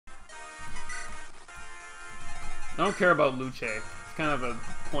don't care about Luce. It's kind of a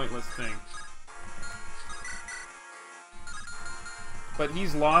pointless thing. But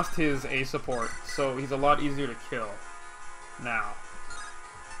he's lost his A support, so he's a lot easier to kill now.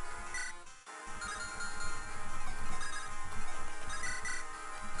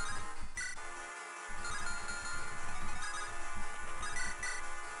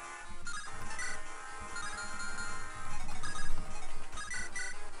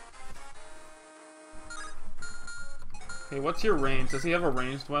 Okay, what's your range? Does he have a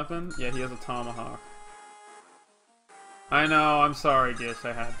ranged weapon? Yeah, he has a tomahawk. I know, I'm sorry, Gish,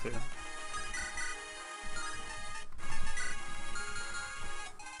 I had to.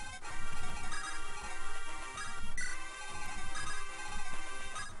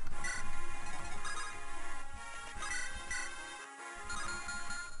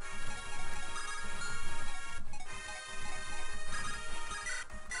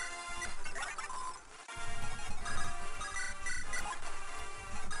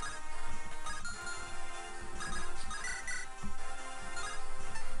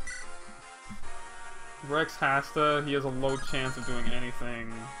 Rex has to. He has a low chance of doing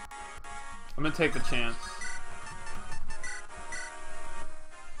anything. I'm gonna take the chance.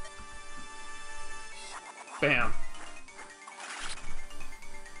 Bam.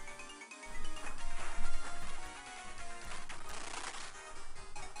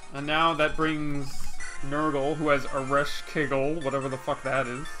 And now that brings Nurgle, who has Aresh Kiggle, whatever the fuck that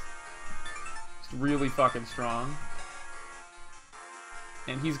is. It's really fucking strong.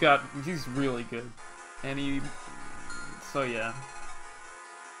 And he's really good. And so yeah.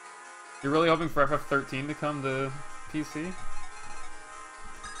 You're really hoping for FF13 to come to PC?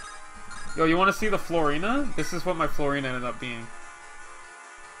 Yo, you want to see the Florina? This is what my Florina ended up being.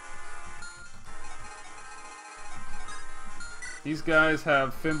 These guys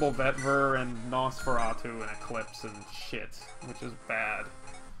have Fimble Vetver and Nosferatu and Eclipse and shit, which is bad.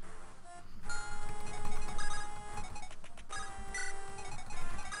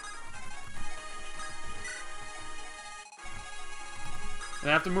 And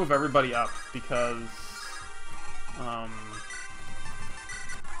I have to move everybody up because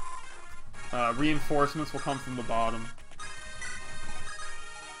reinforcements will come from the bottom.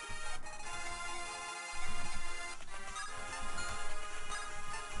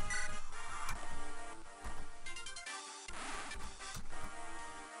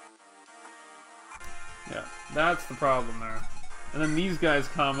 Yeah, that's the problem there. And then these guys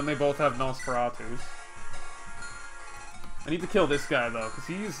come and they both have Nosferatus. I need to kill this guy though, because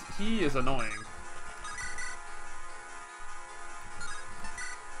he is annoying.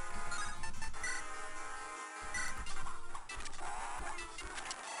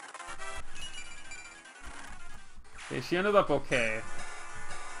 Okay, she ended up okay.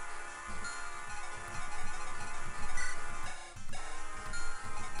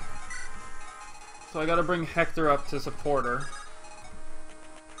 So I gotta bring Hector up to support her.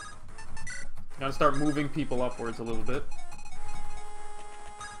 Gotta start moving people upwards a little bit.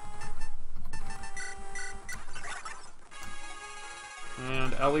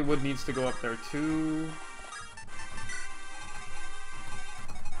 And Elliewood needs to go up there too.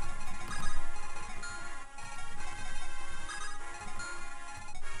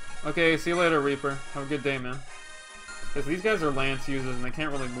 Okay, see you later, Reaper. Have a good day, man. Because these guys are lance users and they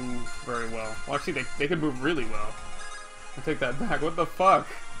can't really move very well. Well, actually, they could move really well. I'll take that back. What the fuck?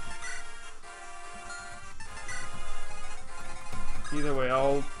 Either way,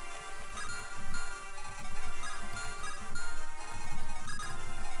 I'll...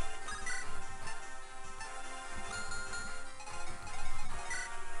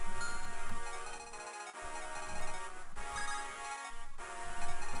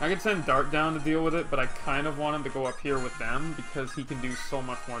 I could send Dart down to deal with it, but I kind of want him to go up here with them because he can do so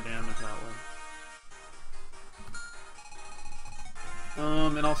much more damage that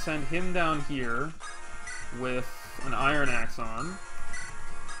way. And I'll send him down here with an Iron Axe on.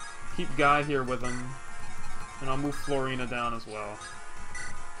 Keep Guy here with him, and I'll move Florina down as well.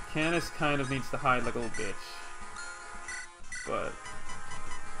 Canis kind of needs to hide like a little bitch, but...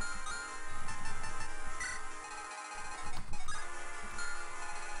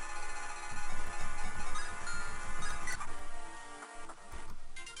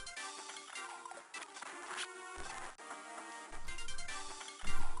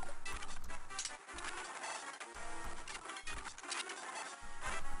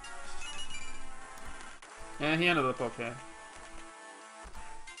 yeah, he ended up okay.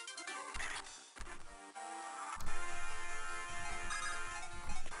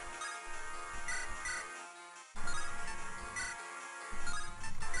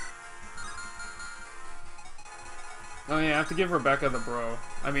 Oh yeah, I have to give Rebecca the bro.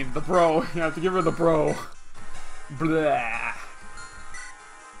 I mean, the bro. You have to give her the bro. Blah.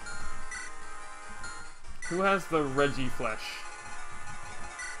 Who has the Reggie flesh?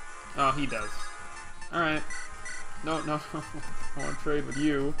 Oh, he does. Alright. No, no, no. I want to trade with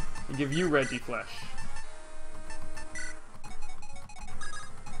you and give you Reggie flesh.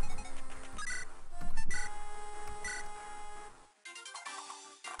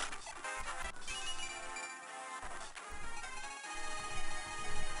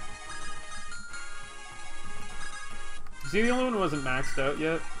 See, the only one who wasn't maxed out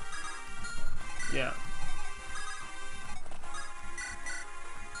yet? Yeah.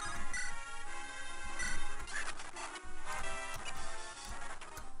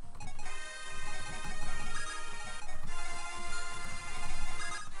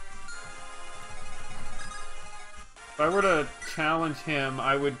 If I were to challenge him,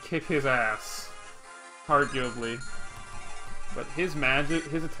 I would kick his ass. Arguably. But his magic,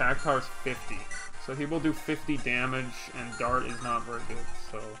 his attack power is 50. So he will do 50 damage, and Dart is not very good,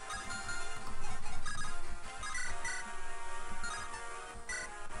 so...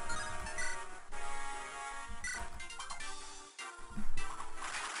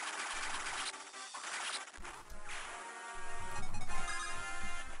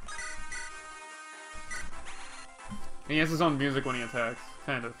 And he has his own music when he attacks,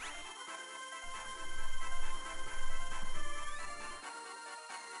 kind of.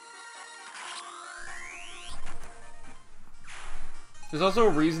 There's also a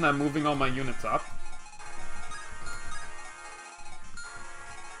reason I'm moving all my units up.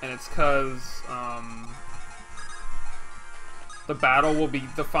 And it's because, the battle will be,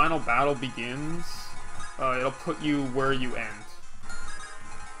 the final battle begins, it'll put you where you end.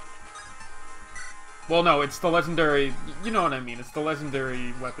 Well, no, it's the legendary, you know what I mean, it's the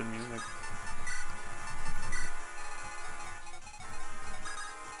legendary weapon music.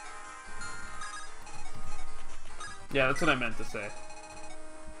 Yeah, that's what I meant to say.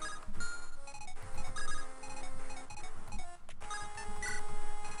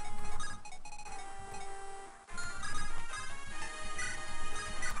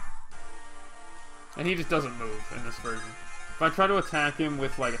 And he just doesn't move in this version. If I try to attack him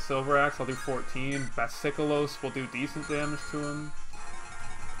with like a Silver Axe, I'll do 14. Basicolos will do decent damage to him.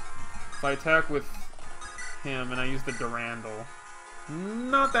 If I attack with him and I use the Durandal,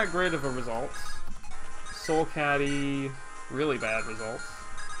 not that great of a result. Soul Caddy, really bad results.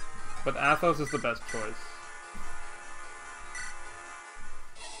 But Athos is the best choice.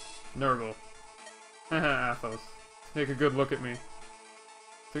 Nurgle. Athos. Take a good look at me.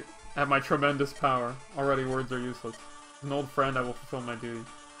 At my tremendous power. Already words are useless. As an old friend, I will fulfill my duty.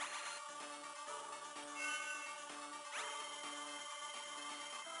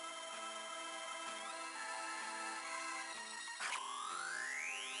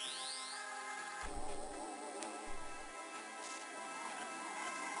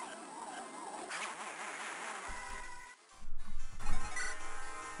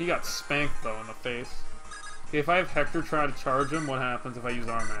 He got spanked, though, in the face. Okay, if I have Hector try to charge him, what happens if I use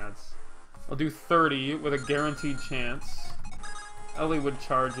Armads? I'll do 30 with a guaranteed chance. Eliwood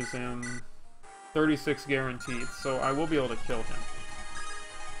charges him. 36 guaranteed, so I will be able to kill him.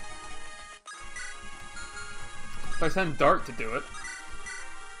 If I send Dart to do it...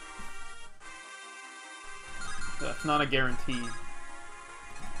 That's not a guarantee.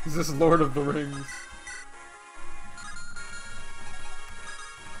 Is this Lord of the Rings?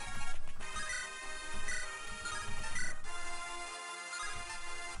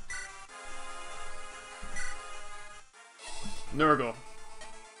 Nurgle.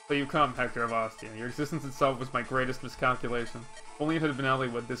 So you come, Hector of Ostia. Your existence itself was my greatest miscalculation. If only it had been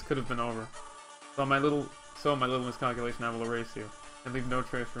Eliwood, this could have been over. So my little miscalculation, I will erase you, and leave no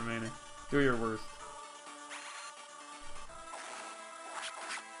trace remaining. Do your worst.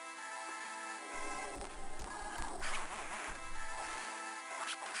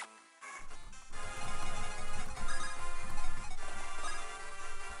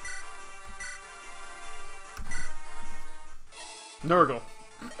 Nurgle.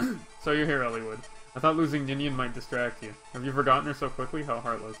 So you're here, Eliwood. I thought losing Ninian might distract you. Have you forgotten her so quickly? How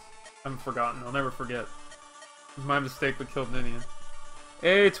heartless. I haven't forgotten. I'll never forget. It was my mistake that killed Ninian.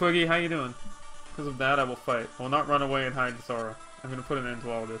 Hey, Twiggy, how you doing? Because of that, I will fight. I will not run away and hide Sora. I'm going to put an end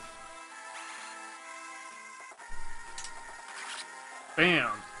to all this.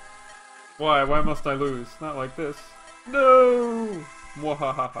 Bam! Why? Why must I lose? Not like this. No!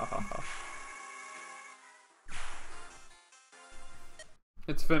 Mwahahaha.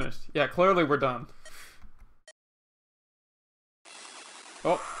 It's finished. Yeah, clearly we're done.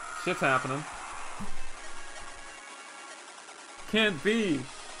 Oh, shit's happening. Can't be.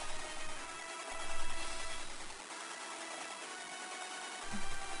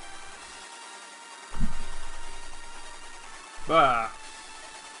 Bah.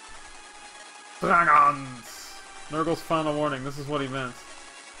 Dragons! Nurgle's final warning. This is what he meant.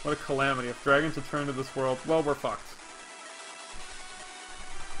 What a calamity. If dragons return to this world, well, we're fucked.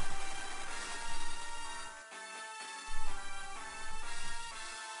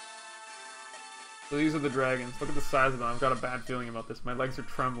 So these are the dragons. Look at the size of them. I've got a bad feeling about this. My legs are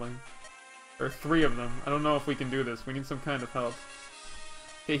trembling. There are 3 of them. I don't know if we can do this. We need some kind of help.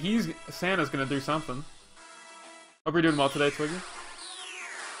 Okay, Santa's gonna do something. Hope you're doing well today, Twiggy.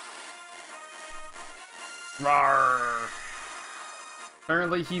 Rawr!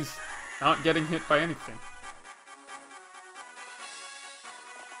 Apparently he's not getting hit by anything.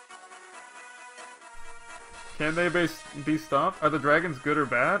 Can they be stopped? Are the dragons good or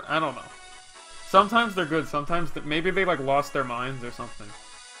bad? I don't know. Sometimes they're good, sometimes maybe they like lost their minds or something.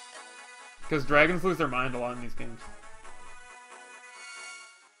 Because dragons lose their mind a lot in these games.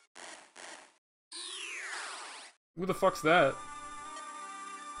 Who the fuck's that?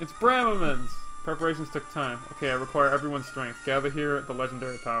 It's Bramamins! Preparations took time. Okay, I require everyone's strength. Gather here at the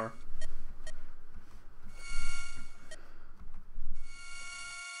legendary power.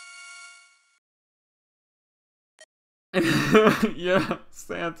 Yeah,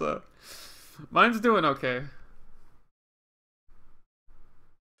 Santa. Mine's doing okay.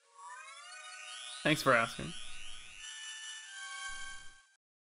 Thanks for asking.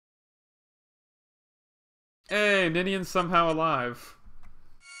 Hey, Ninian's somehow alive.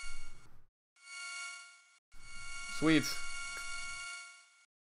 Sweet.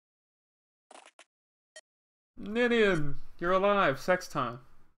 Ninian, you're alive. Sex time.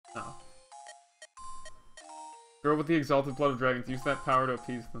 No. Girl with the exalted blood of dragons. Use that power to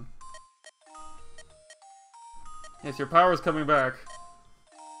appease them. Yes, your power is coming back.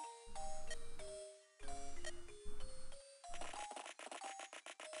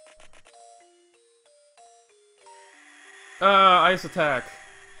 Ice attack.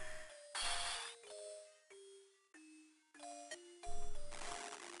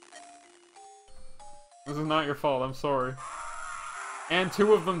 This is not your fault, I'm sorry. And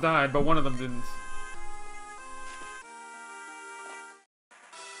 2 of them died, but 1 of them didn't.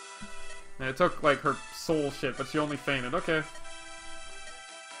 And it took, like, her soul shit, but she only fainted. Okay.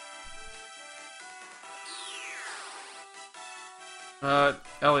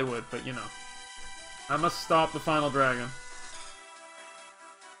 Ellie would, but you know. I must stop the final dragon.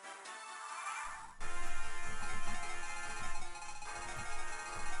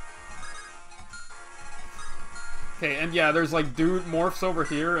 Okay, and yeah, there's like dude morphs over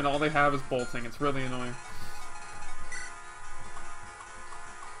here, and all they have is bolting. It's really annoying.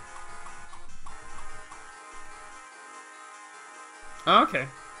 Okay.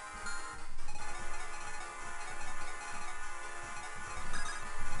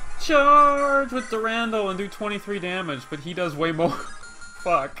 Charge with Durandal and do 23 damage, but he does way more.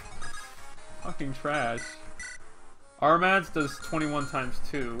 Fuck. Fucking trash. Armads does 21 times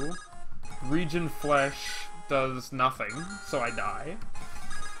 2. Region Flesh does nothing, so I die.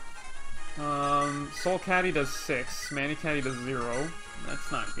 Soul Caddy does 6. Manny Caddy does 0.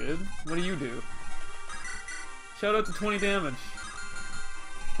 That's not good. What do you do? Shout out to 20 damage.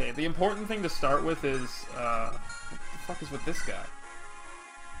 Okay, the important thing to start with is, what the fuck is with this guy?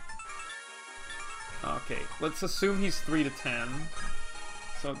 Okay, let's assume he's 3 to 10.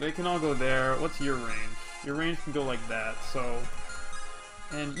 So they can all go there. What's your range? Your range can go like that, so...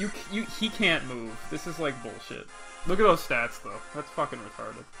 And he can't move. This is like bullshit. Look at those stats, though. That's fucking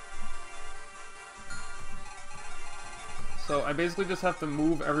retarded. So I basically just have to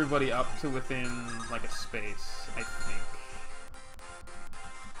move everybody up to within, like, a space, I think.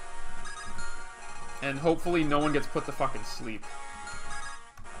 And hopefully no one gets put to fucking sleep.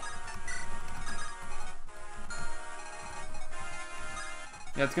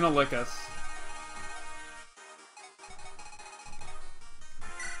 Yeah, it's gonna lick us.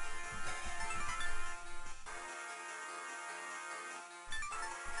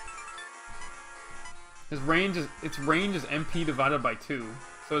 Its range is MP divided by 2,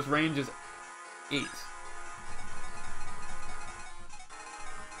 so his range is 8.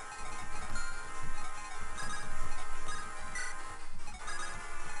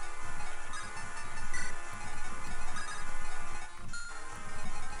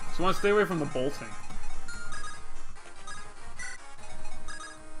 So I want to stay away from the bolting.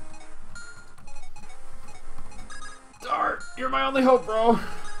 Dart, you're my only hope, bro.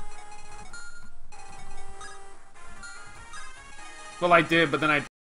 Well, I did, but then I